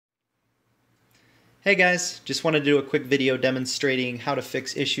Hey guys, just wanted to do a quick video demonstrating how to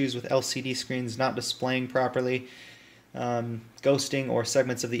fix issues with LCD screens not displaying properly, ghosting or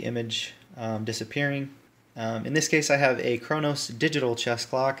segments of the image disappearing. In this case I have a Kronos digital chess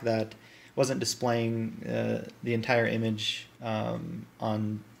clock that wasn't displaying the entire image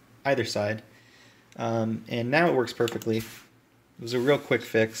on either side. And now it works perfectly. It was a real quick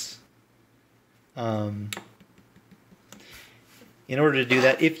fix. In order to do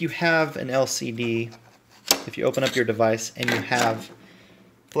that, if you have an LCD, if you open up your device and you have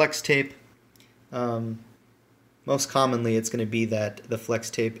flex tape, most commonly it's going to be that the flex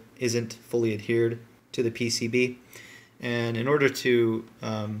tape isn't fully adhered to the PCB. And in order to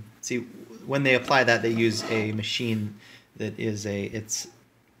see, when they apply that, they use a machine that is it's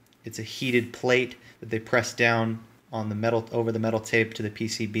a heated plate that they press down on the metal, over the metal tape to the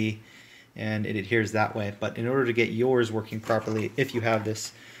PCB, and it adheres that way. But in order to get yours working properly, if you have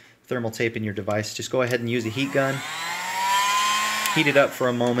this thermal tape in your device, just go ahead and use a heat gun, heat it up for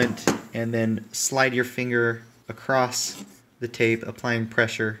a moment, and then slide your finger across the tape, applying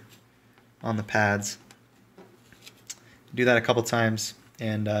pressure on the pads. Do that a couple times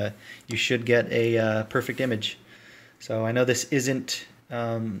and you should get a perfect image. So I know this isn't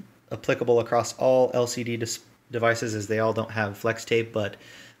applicable across all LCD devices, as they all don't have flex tape, but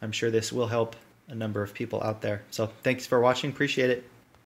I'm sure this will help a number of people out there. So thanks for watching, appreciate it.